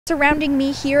Surrounding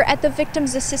me here at the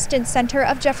Victims Assistance Center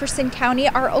of Jefferson County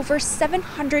are over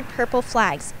 700 purple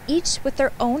flags, each with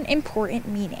their own important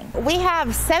meaning. We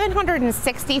have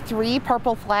 763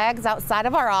 purple flags outside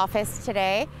of our office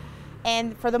today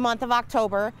and for the month of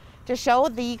October to show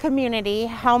the community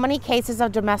how many cases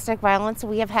of domestic violence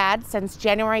we have had since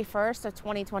January 1st of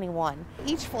 2021.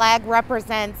 Each flag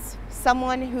represents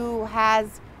someone who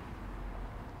has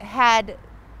had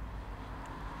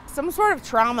some sort of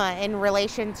trauma in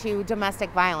relation to domestic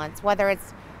violence, whether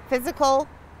it's physical,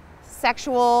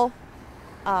 sexual,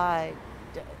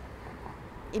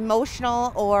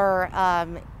 emotional, or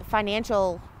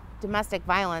financial domestic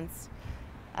violence.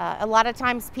 A lot of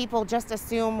times people just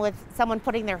assume with someone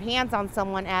putting their hands on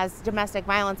someone as domestic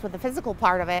violence with the physical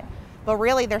part of it, but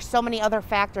really there's so many other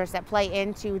factors that play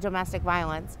into domestic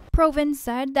violence. Proven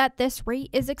said that this rate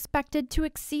is expected to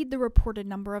exceed the reported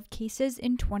number of cases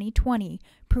in 2020,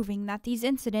 proving that these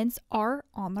incidents are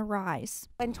on the rise.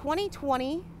 In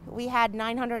 2020, we had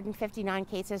 959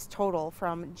 cases total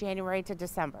from January to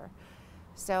December.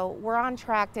 So we're on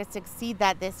track to exceed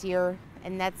that this year,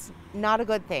 and that's not a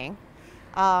good thing.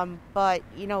 But,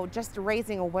 you know, just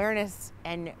raising awareness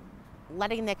and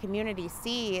letting the community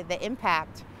see the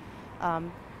impact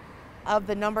of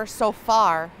the numbers so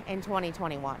far in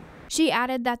 2021. She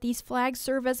added that these flags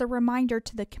serve as a reminder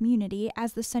to the community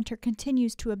as the center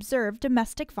continues to observe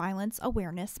Domestic Violence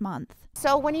Awareness Month.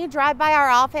 So when you drive by our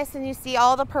office and you see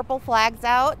all the purple flags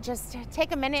out, just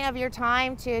take a minute of your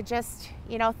time to just,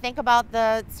 think about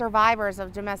the survivors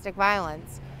of domestic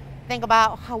violence. Think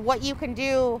about what you can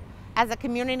do as a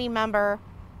community member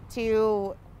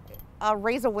to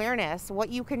raise awareness, what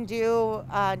you can do,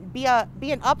 be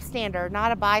an upstander,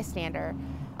 not a bystander.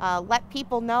 Let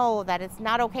people know that it's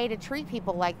not okay to treat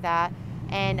people like that.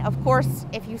 And of course,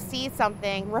 if you see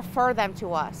something, refer them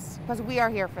to us because we are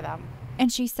here for them.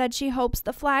 And she said she hopes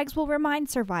the flags will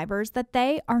remind survivors that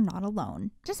they are not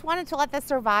alone. Just wanted to let the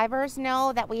survivors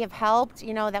know that we have helped,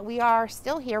 that we are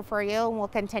still here for you and will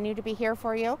continue to be here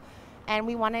for you. And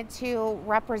we wanted to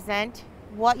represent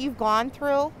what you've gone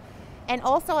through. And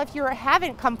also, if you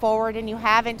haven't come forward and you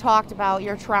haven't talked about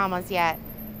your traumas yet,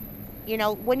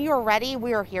 when you're ready,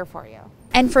 we are here for you.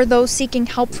 And for those seeking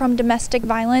help from domestic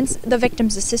violence, the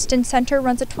Victims Assistance Center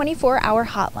runs a 24-hour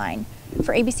hotline.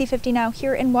 For ABC 50 Now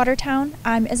here in Watertown,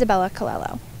 I'm Isabella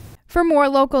Colello. For more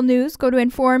local news, go to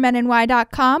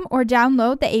informnny.com or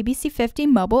download the ABC 50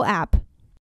 mobile app.